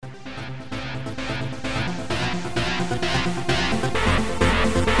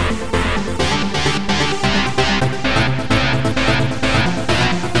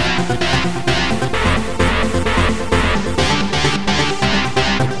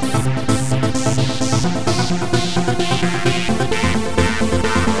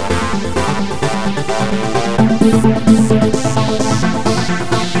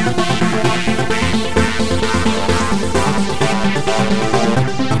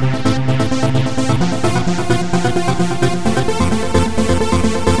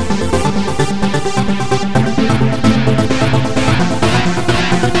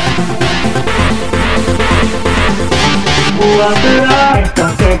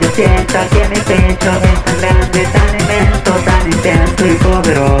sienta que mi pecho es tan grande, tan inmenso, tan intenso y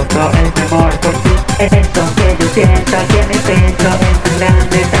poderoso es mi amor por ti. Esto que yo sienta que mi pecho es tan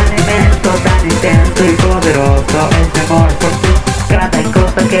grande, tan inmenso, tan intenso y poderoso es mi amor por ti. Cada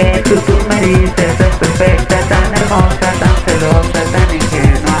cosa que tú me dices es perfecta, tan hermosa, tan celosa, tan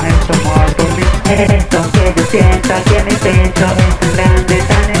ingenua es tu amor por mí. Esto que yo sienta que mi pecho es tan grande,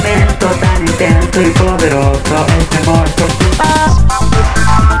 tan inmenso, tan intenso y poderoso es mi amor por ti.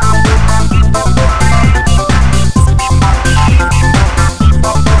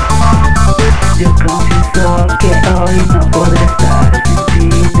 Yo confieso que hoy no podré estar sin ti,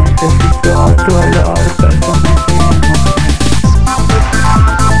 necesito tu olor, perfume y emoción.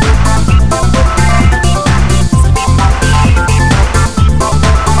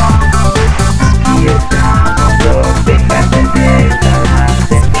 Aquí estamos dos, déjate de estar más,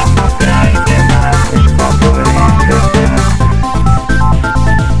 dejamos traerte más, está por empezar.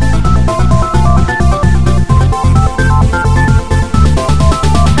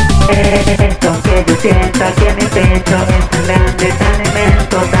 Esto que yo sienta que mi pecho es tan grande, tan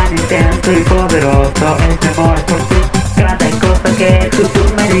inmenso, tan intenso y poderoso es mi amor por ti. Cada cosa que tú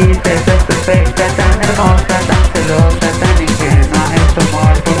me dices es perfecta, tan hermosa, tan celosa, tan ingenua es tu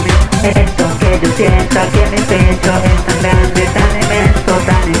amor por mí. Esto que yo sienta que mi pecho es tan grande, tan inmenso,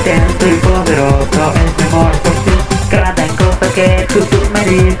 tan intenso y poderoso es mi amor por ti. Cada cosa que tú me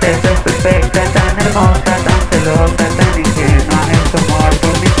dices es perfecta, tan hermosa, tan celosa, tan